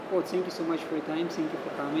Oh, thank you so much for your time. Thank you for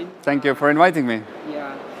coming. Thank you for inviting me.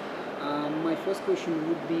 Yeah. My first question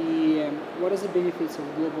would be, what are the benefits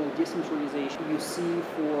of global decentralization you see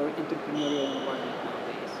for entrepreneurial environment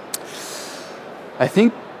nowadays? I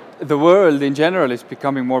think the world in general is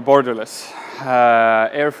becoming more borderless.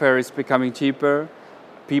 Airfare is becoming cheaper.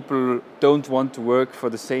 People don't want to work for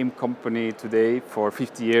the same company today for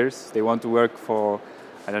 50 years. They want to work for,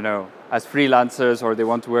 I don't know, as freelancers, or they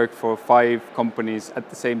want to work for 5 companies at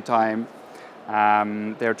the same time.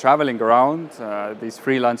 They're traveling around. These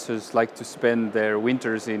freelancers like to spend their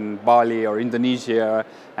winters in Bali or Indonesia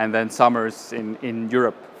and then summers in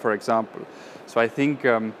Europe, for example. So I think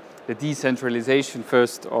the decentralization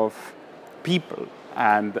first of people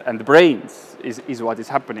and the brains is what is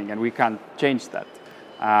happening, and we can't change that.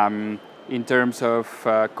 In terms of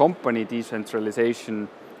company decentralization,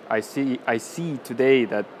 I see today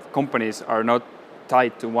that companies are not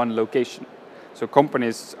tied to one location. So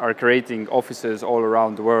companies are creating offices all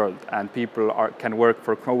around the world, and people can work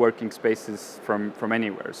for co-working spaces from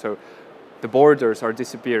anywhere. So the borders are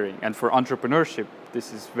disappearing, and for entrepreneurship,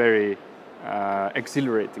 this is very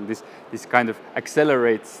exhilarating. This kind of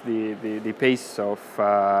accelerates the pace of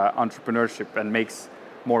entrepreneurship and makes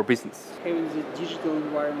more business. Having the digital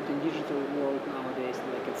environment and digital world nowadays,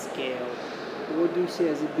 like at scale, what do you see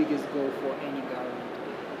as the biggest goal for any government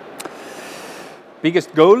today?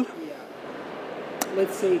 Biggest goal?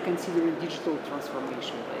 Let's say considering digital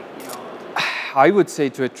transformation, I would say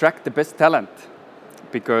to attract the best talent,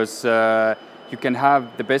 because you can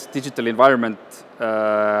have the best digital environment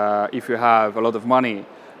if you have a lot of money,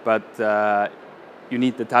 but you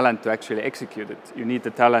need the talent to actually execute it. You need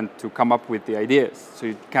the talent to come up with the ideas. So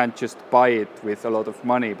you can't just buy it with a lot of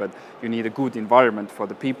money, but you need a good environment for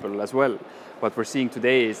the people as well. What we're seeing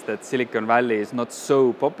today is that Silicon Valley is not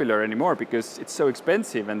so popular anymore because it's so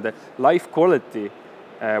expensive, and the life quality,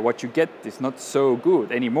 what you get, is not so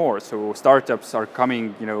good anymore. So startups are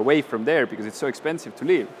coming, away from there because it's so expensive to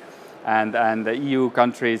live. And the EU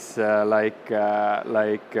countries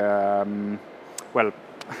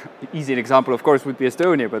easy example, of course, would be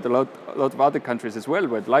Estonia, but a lot of other countries as well,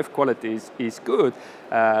 where life quality is good.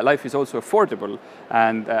 Life is also affordable,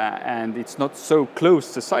 and it's not so closed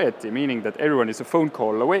society, meaning that everyone is a phone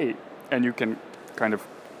call away, and you can kind of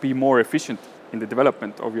be more efficient in the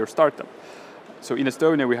development of your startup. So in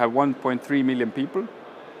Estonia, we have 1.3 million people.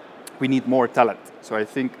 We need more talent. So I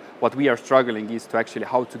think what we are struggling is to actually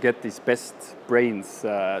how to get these best brains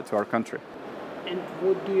to our country. And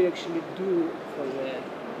what do you actually do for that,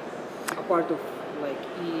 apart of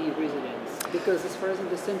e-residence? Because as far as I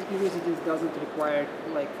understand, e-residence doesn't require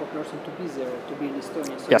for a person to be there, to be in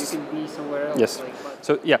Estonia, so yes. You can be somewhere else. Yes.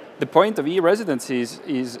 So the point of e-residency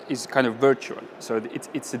is kind of virtual. So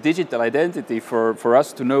it's a digital identity for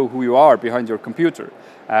us to know who you are behind your computer,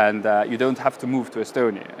 and you don't have to move to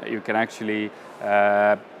Estonia. You can actually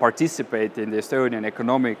participate in the Estonian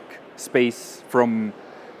economic space from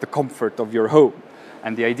the comfort of your home.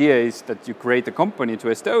 And the idea is that you create a company to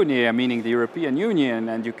Estonia, meaning the European Union,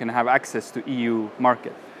 and you can have access to EU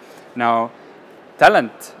market. Now,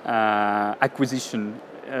 talent acquisition,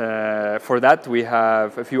 for that we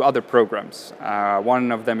have a few other programs.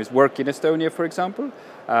 One of them is Work in Estonia, for example,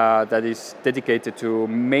 that is dedicated to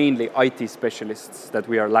mainly IT specialists that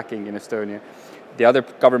we are lacking in Estonia. The other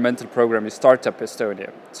governmental program is Startup Estonia.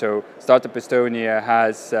 So Startup Estonia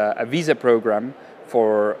has a visa program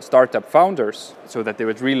for startup founders so that they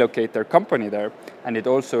would relocate their company there. And it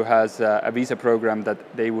also has a visa program that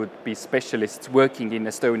they would be specialists working in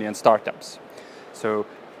Estonian startups. So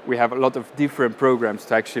we have a lot of different programs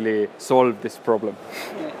to actually solve this problem.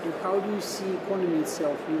 And how do you see economy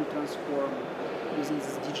itself will transform using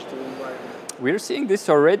this digital environment? We're seeing this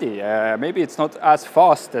already. Maybe it's not as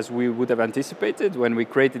fast as we would have anticipated when we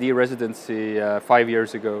created e-Residency 5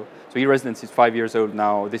 years ago. So e-Residency is 5 years old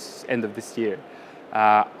now, this end of this year.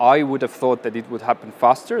 I would have thought that it would happen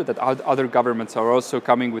faster, that other governments are also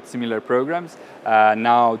coming with similar programs.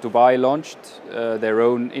 Now Dubai launched their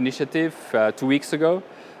own initiative 2 weeks ago.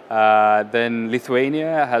 Then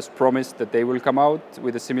Lithuania has promised that they will come out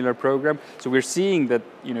with a similar program. So we're seeing that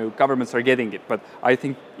governments are getting it, but I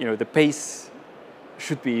think the pace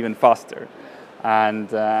should be even faster. And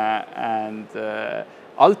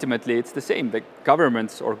ultimately, it's the same. The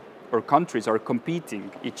governments or countries are competing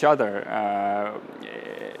each other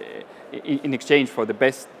in exchange for the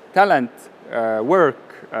best talent, work,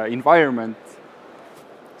 environment,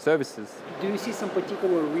 services. Do you see some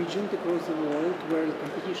particular region across the world where the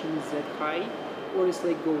competition is that high, or is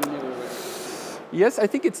going everywhere? Yes, I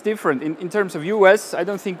think it's different. In terms of US, I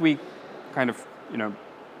don't think we kind of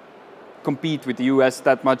compete with the US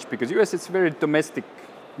that much, because US is a very domestic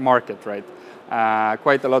market, right?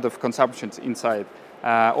 Quite a lot of consumptions inside.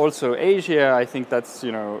 Also Asia, I think that's,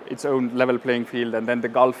 you know, its own level playing field, and then the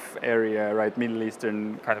Gulf area, right, Middle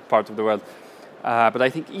Eastern kind of part of the world. But I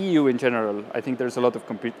think EU in general, I think there's a lot of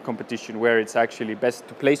competition where it's actually best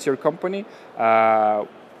to place your company.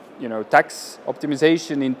 You know, tax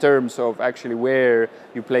optimization in terms of actually where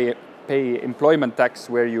you pay employment tax,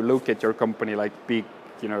 where you locate your company, like big,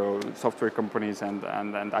 you know, software companies and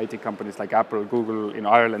IT companies like Apple, Google in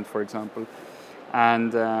Ireland, for example.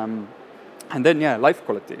 And then, yeah, life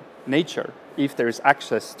quality, nature. If there is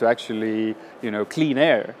access to actually, you know, clean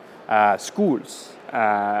air, schools,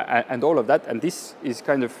 and all of that. And this is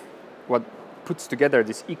kind of what puts together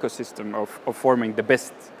this ecosystem of forming the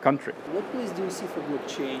best country. What place do you see for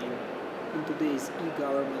blockchain in today's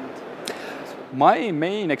e-government? My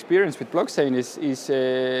main experience with blockchain is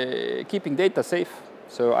keeping data safe.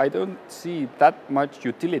 So I don't see that much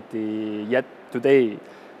utility yet today,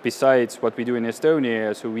 besides what we do in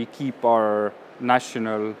Estonia. So we keep our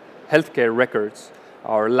national healthcare records,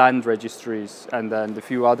 our land registries, and then a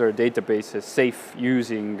few other databases safe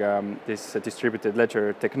using this distributed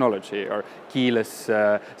ledger technology or keyless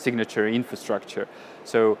signature infrastructure.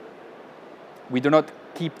 So we do not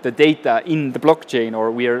keep the data in the blockchain,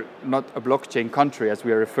 or we are not a blockchain country as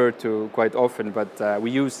we are referred to quite often, but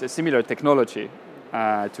we use a similar technology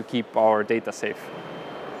to keep our data safe.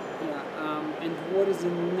 Yeah, and what is the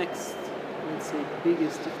next, let's say,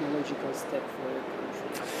 biggest technological step for your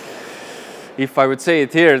country? If I would say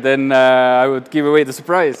it here, then I would give away the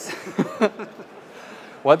surprise.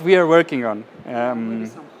 What we are working on. Maybe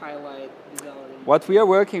some highlight. What we are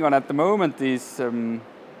working on at the moment is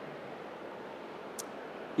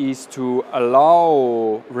to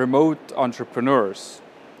allow remote entrepreneurs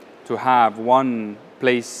to have one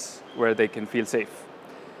place where they can feel safe.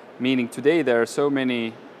 Meaning today there are so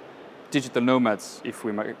many digital nomads, if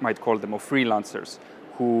we might call them, or freelancers,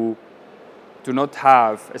 who do not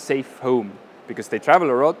have a safe home because they travel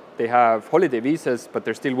a lot, they have holiday visas, but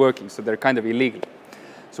they're still working, so they're kind of illegal.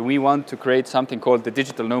 So we want to create something called the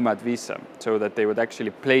digital nomad visa, so that they would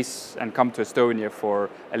actually place and come to Estonia for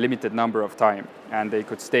a limited number of time, and they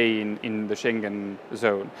could stay in the Schengen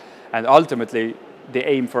zone. And ultimately, the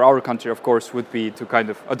aim for our country, of course, would be to kind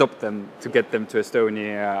of adopt them, to get them to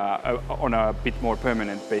Estonia on a bit more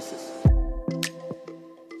permanent basis.